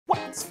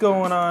What's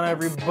going on,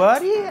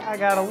 everybody? I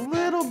got a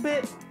little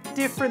bit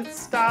different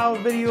style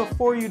video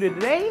for you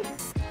today,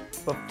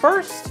 but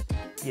first,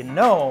 you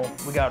know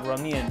we gotta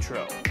run the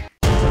intro.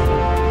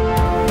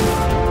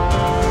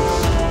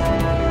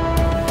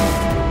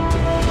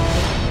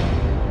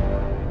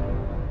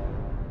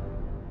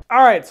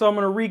 Alright, so I'm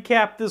gonna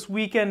recap this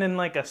weekend in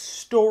like a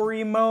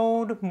story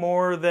mode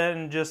more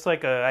than just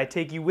like a I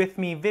take you with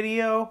me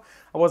video.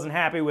 I wasn't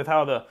happy with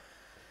how the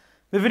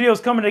video's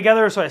coming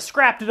together, so I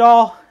scrapped it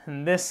all,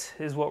 and this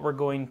is what we're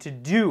going to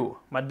do.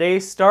 My day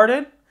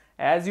started,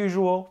 as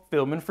usual,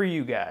 filming for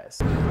you guys.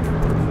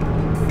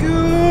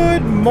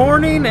 Good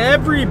morning,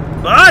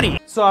 everybody!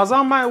 So I was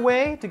on my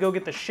way to go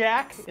get the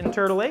shack in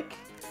Turtle Lake,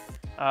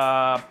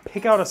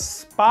 pick out a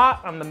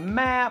spot on the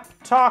map,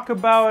 talk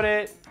about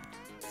it,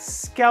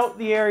 scout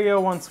the area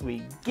once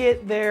we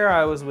get there.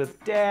 I was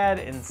with Dad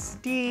and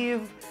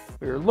Steve.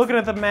 We were looking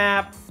at the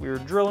map, we were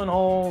drilling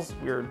holes,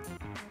 we were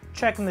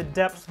checking the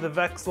depths of the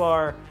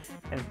Vexlar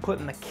and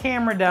putting the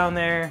camera down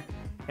there,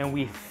 and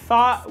we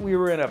thought we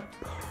were in a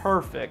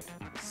perfect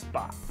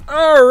spot.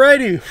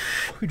 Alrighty,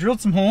 we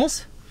drilled some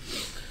holes.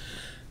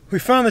 We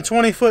found the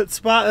 20-foot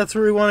spot. That's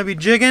where we want to be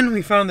jigging.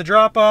 We found the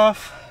drop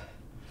off,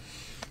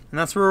 and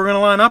that's where we're gonna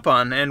line up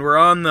on, and we're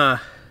on the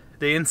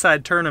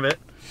inside turn of it.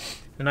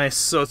 Nice,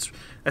 so it's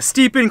a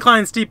steep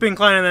incline,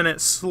 and then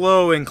it's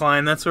slow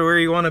incline. That's where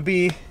you want to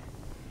be.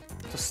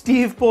 So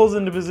Steve pulls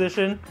into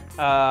position,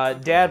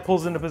 Dad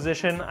pulls into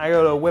position, I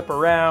go to whip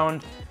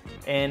around,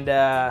 and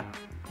I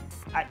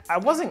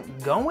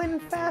wasn't going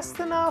fast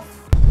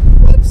enough.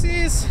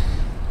 Whoopsies.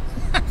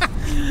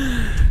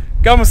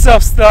 Got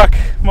myself stuck.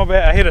 My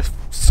bad. I hit a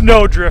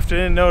snow drift, I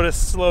didn't notice,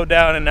 slowed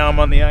down, and now I'm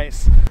on the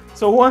ice.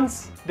 So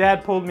once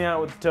Dad pulled me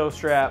out with the tow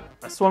strap,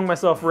 I swung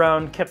myself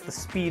around, kept the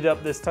speed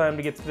up this time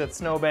to get to that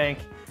snowbank,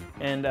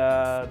 and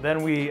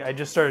then I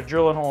just started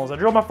drilling holes. I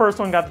drilled my first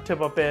one, got the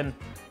tip up in,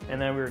 and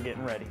then we were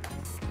getting ready.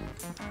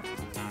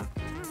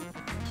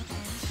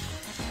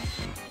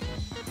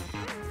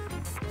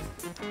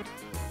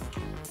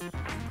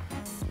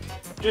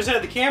 Just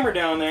had the camera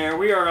down there.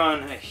 We are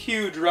on a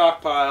huge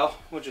rock pile,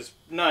 which is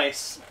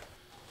nice.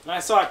 And I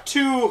saw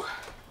two.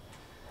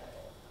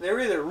 They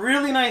were either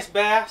really nice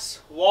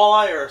bass,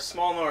 walleye, or a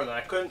small northern.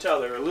 I couldn't tell.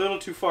 They were a little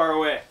too far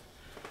away.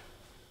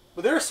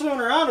 But they were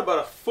swimming around about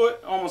a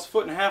foot, almost a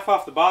foot and a half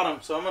off the bottom.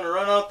 So I'm going to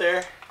run out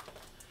there,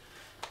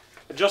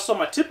 adjust on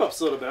my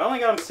tip-ups a little bit. I only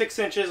got them 6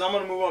 inches. I'm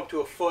going to move up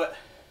to a foot.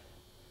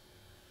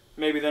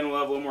 Maybe then we'll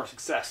have a little more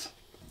success.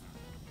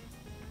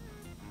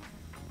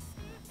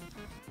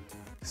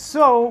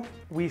 So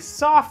we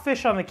saw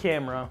fish on the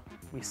camera.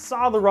 We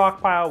saw the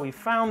rock pile. We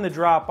found the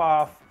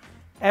drop-off.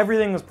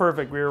 Everything was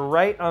perfect. We were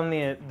right on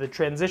the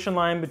transition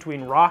line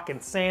between rock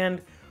and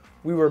sand.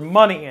 We were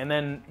money, and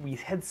then we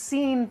had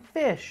seen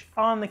fish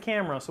on the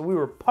camera, so we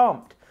were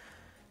pumped.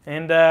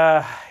 And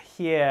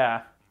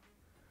yeah,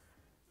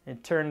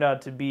 it turned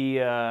out to be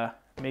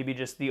maybe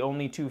just the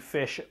only 2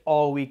 fish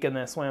all weekend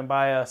that swam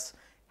by us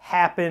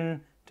happened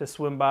to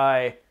swim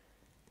by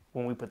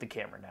when we put the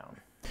camera down.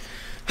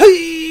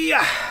 Hey!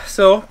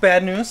 So,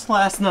 bad news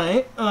last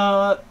night.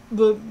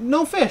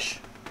 No fish.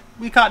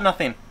 We caught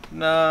nothing.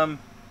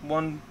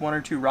 One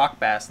or two rock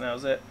bass, and that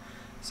was it.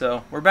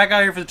 So we're back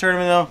out here for the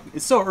tournament though.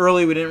 It's so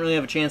early we didn't really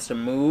have a chance to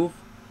move.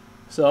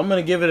 So I'm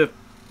gonna give it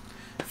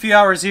a few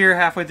hours here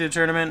halfway through the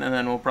tournament, and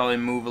then we'll probably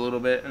move a little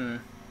bit and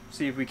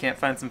see if we can't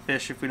find some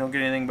fish if we don't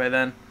get anything by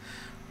then.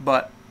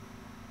 But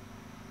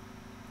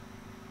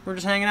we're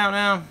just hanging out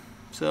now.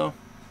 So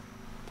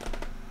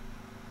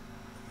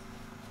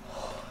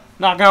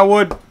knock on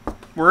wood,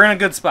 we're in a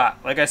good spot.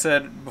 Like I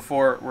said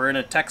before, we're in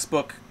a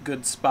textbook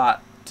good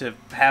spot to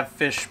have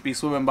fish be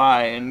swimming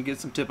by and get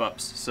some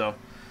tip-ups. So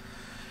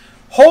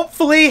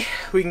hopefully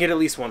we can get at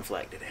least 1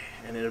 flag today,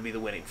 and it'll be the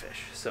winning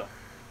fish. So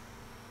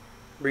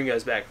bring you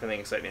guys back if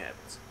anything exciting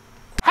happens.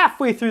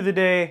 Halfway through the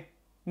day,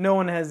 no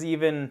one has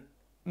even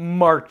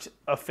marked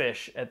a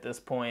fish at this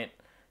point.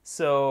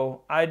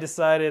 So I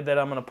decided that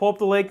I'm gonna pull up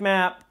the lake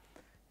map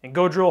and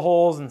go drill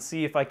holes and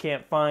see if I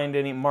can't find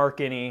any, mark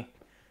any,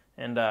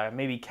 and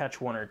maybe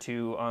catch 1 or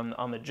 2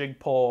 on the jig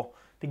pole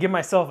to give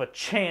myself a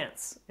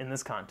chance in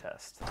this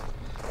contest.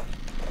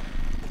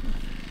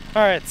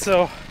 All right,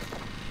 so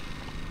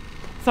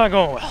it's not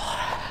going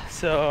well.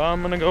 So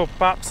I'm gonna go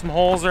pop some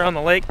holes around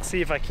the lake,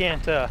 see if I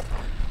can't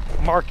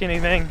mark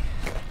anything,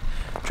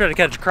 try to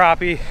catch a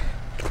crappie,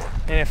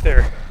 and if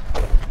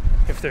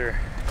they're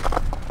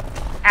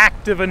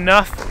active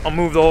enough, I'll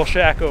move the whole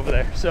shack over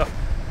there. So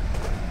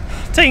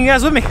taking you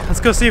guys with me. Let's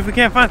go see if we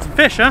can't find some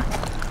fish, huh?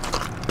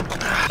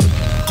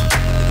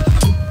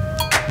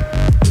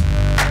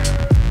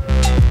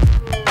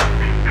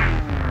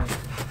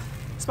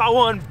 Spot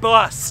 1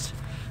 bust.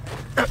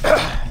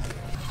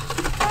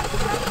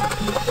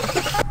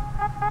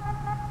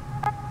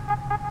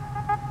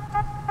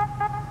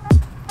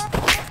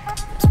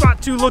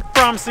 Spot 2 looked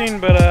promising,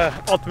 but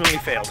ultimately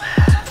failed.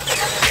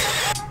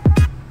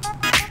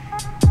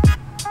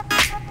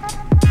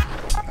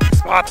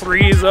 Spot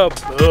 3 is a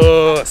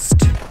bust.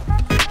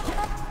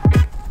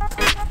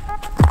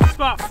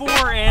 Spot 4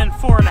 and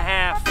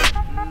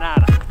 4.5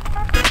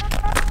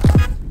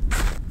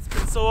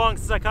 long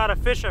since I caught a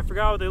fish, I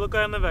forgot what they look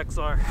like on the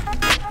Vexar.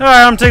 Alright,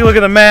 I'm gonna take a look at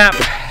the map.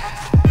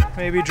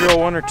 Maybe drill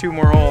 1 or 2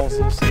 more holes,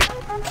 we'll see.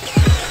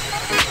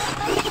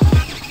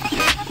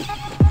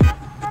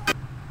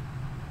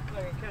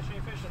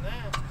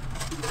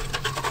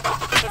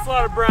 That's a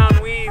lot of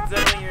brown weeds. I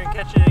don't think you're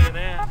gonna catch any of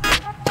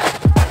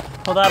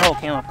that. Well, that hole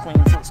came up clean,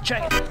 so let's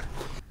check it.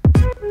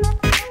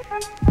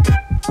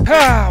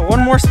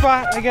 One more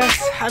spot, I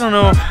guess. I don't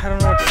know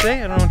what to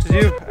say. I don't know what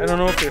to do. I don't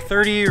know if they're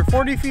 30 or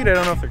 40 feet. I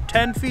don't know if they're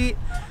 10 feet.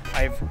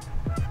 I've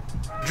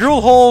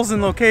drilled holes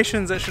in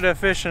locations that should have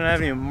fish, and I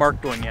haven't even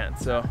marked one yet.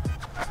 So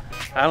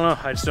I don't know.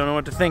 I just don't know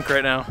what to think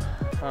right now.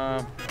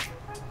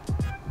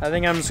 I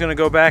think I'm just gonna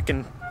go back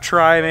and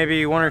try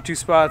maybe 1 or 2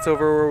 spots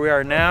over where we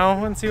are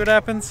now and see what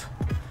happens.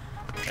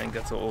 I think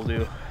that's what we'll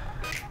do.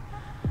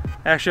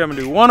 Actually, I'm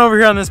gonna do 1 over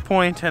here on this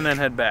point and then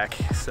head back.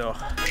 So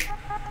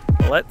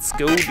let's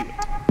go do it.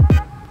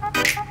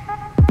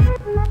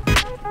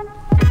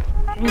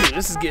 Ooh,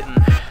 this is getting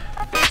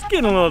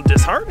a little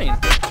disheartening.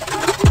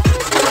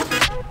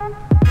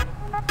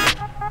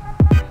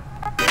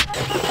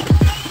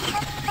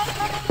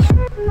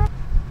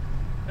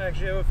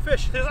 Actually, I have a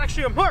fish. There's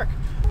actually a mark.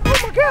 Oh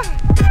my god!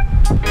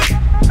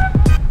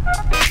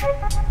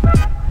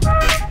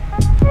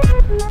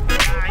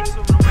 He's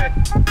swimming away.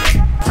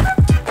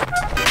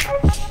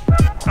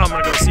 I'm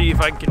gonna go see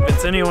if I can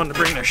convince anyone to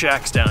bring their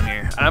shacks down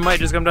here. I might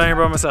just come down here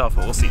by myself,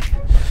 but we'll see.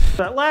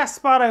 That last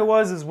spot I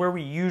was is where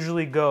we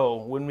usually go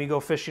when we go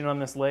fishing on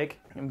this lake.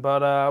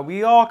 But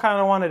we all kind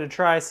of wanted to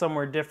try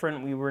somewhere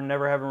different. We were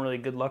never having really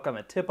good luck on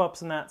the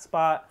tip-ups in that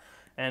spot.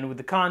 And with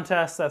the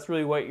contest, that's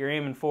really what you're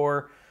aiming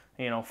for.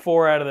 You know,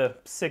 4 out of the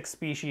 6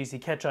 species you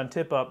catch on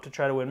tip-up to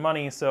try to win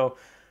money. So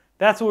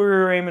that's what we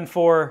were aiming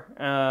for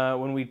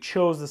when we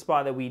chose the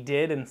spot that we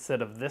did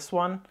instead of this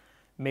one.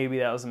 Maybe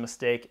that was a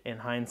mistake in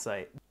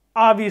hindsight.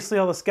 Obviously,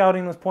 all the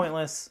scouting was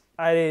pointless.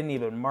 I didn't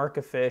even mark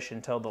a fish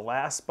until the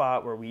last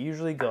spot where we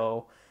usually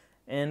go.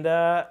 And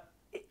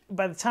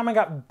by the time I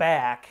got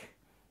back,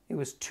 it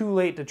was too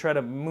late to try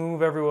to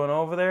move everyone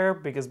over there,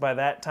 because by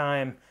that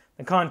time,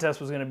 the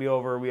contest was going to be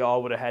over. We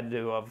all would have had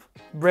to have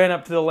ran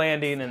up to the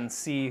landing and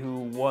see who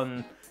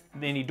won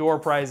any door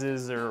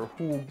prizes or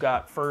who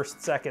got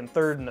first, second,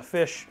 third in the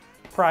fish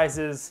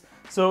prizes.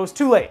 So it was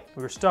too late.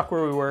 We were stuck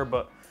where we were,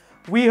 but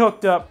we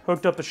hooked up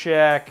the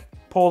shack,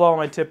 pulled all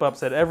my tip-ups,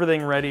 had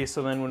everything ready,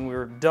 so then when we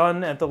were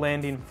done at the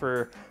landing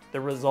for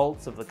the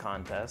results of the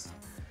contest,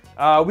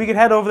 we could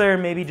head over there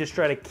and maybe just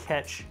try to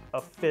catch a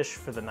fish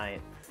for the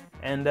night.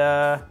 And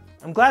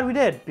I'm glad we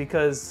did,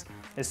 because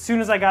as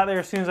soon as I got there,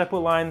 as soon as I put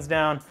lines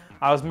down,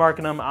 I was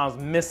marking them. I was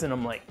missing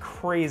them like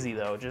crazy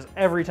though. Just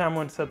every time I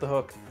went to set the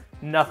hook,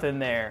 nothing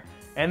there.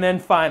 And then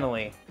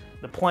finally,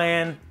 the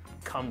plan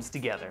comes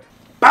together.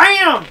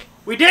 BAM!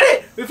 We did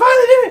it! We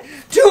finally did it!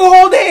 2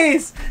 whole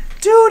days!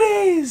 2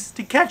 days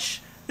to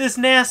catch this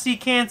nasty,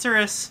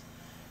 cancerous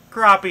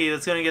crappie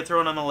that's gonna get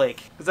thrown on the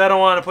lake. Because I don't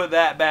want to put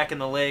that back in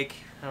the lake.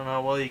 I don't know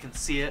how well you can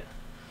see it,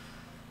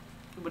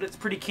 but it's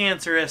pretty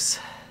cancerous.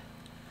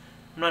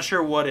 I'm not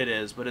sure what it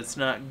is, but it's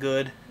not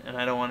good, and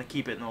I don't want to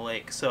keep it in the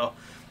lake. So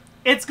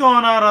it's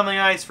going out on the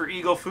ice for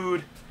eagle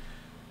food.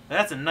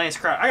 That's a nice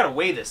crop. I gotta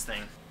weigh this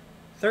thing.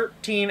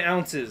 13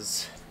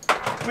 ounces.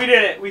 We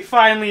did it. We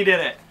finally did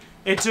it.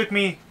 It took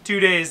me 2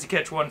 days to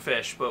catch 1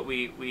 fish, but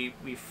we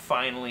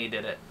finally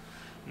did it.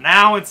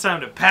 Now it's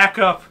time to pack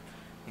up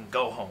and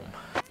go home.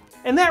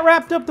 And that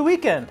wrapped up the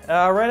weekend.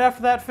 Right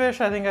after that fish,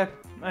 I think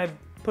I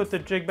put the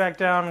jig back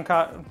down and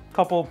caught a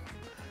couple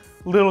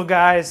little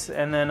guys,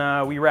 and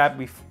then we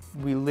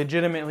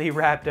legitimately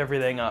wrapped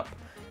everything up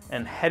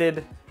and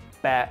headed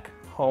back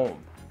home.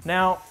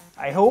 Now,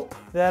 I hope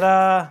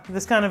that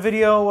this kind of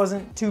video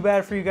wasn't too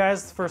bad for you guys.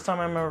 It's the first time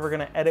I'm ever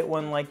gonna edit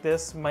one like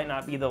this. Might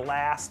not be the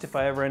last if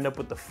I ever end up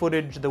with the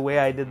footage the way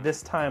I did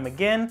this time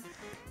again.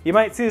 You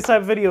might see this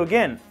type of video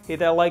again. Hit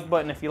that like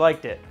button if you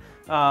liked it.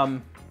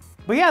 But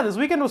yeah, this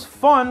weekend was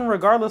fun,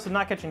 regardless of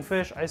not catching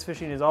fish. Ice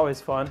fishing is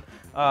always fun.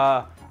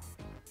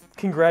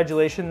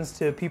 Congratulations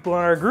to people in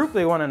our group.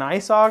 They won an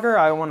ice auger.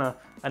 I won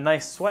a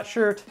nice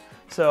sweatshirt.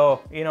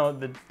 So, you know,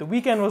 the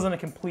weekend wasn't a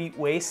complete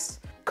waste.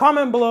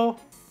 Comment below.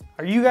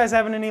 Are you guys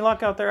having any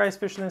luck out there ice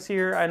fishing this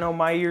year? I know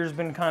my year's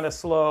been kind of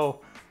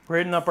slow. We're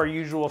hitting up our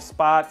usual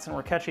spots and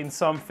we're catching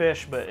some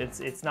fish, but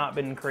it's not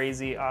been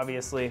crazy,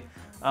 obviously.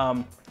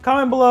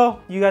 Comment below.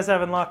 You guys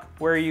having luck?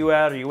 Where are you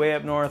at? Are you way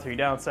up north? Are you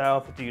down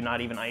south? Do you not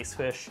even ice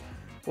fish?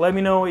 Let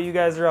me know what you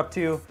guys are up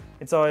to.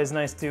 It's always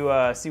nice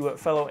to see what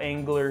fellow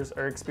anglers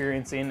are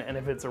experiencing and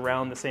if it's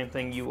around the same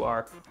thing you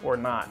are or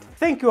not.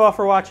 Thank you all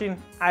for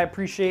watching. I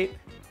appreciate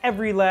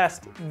every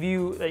last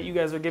view that you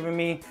guys are giving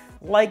me.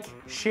 Like,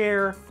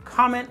 share,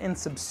 comment, and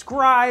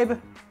subscribe.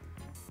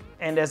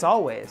 And as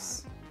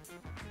always,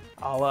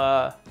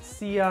 I'll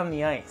see you on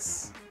the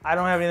ice. I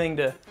don't have anything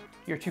to...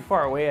 You're too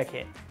far away. I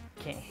can't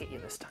hit you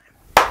this time.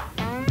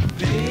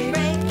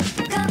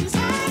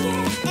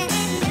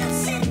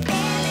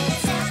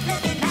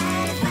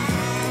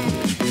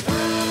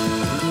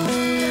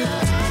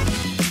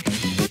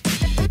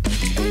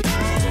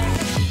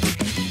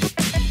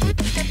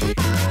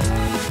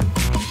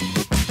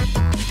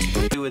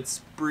 It's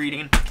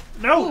breeding.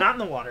 No, not in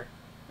the water.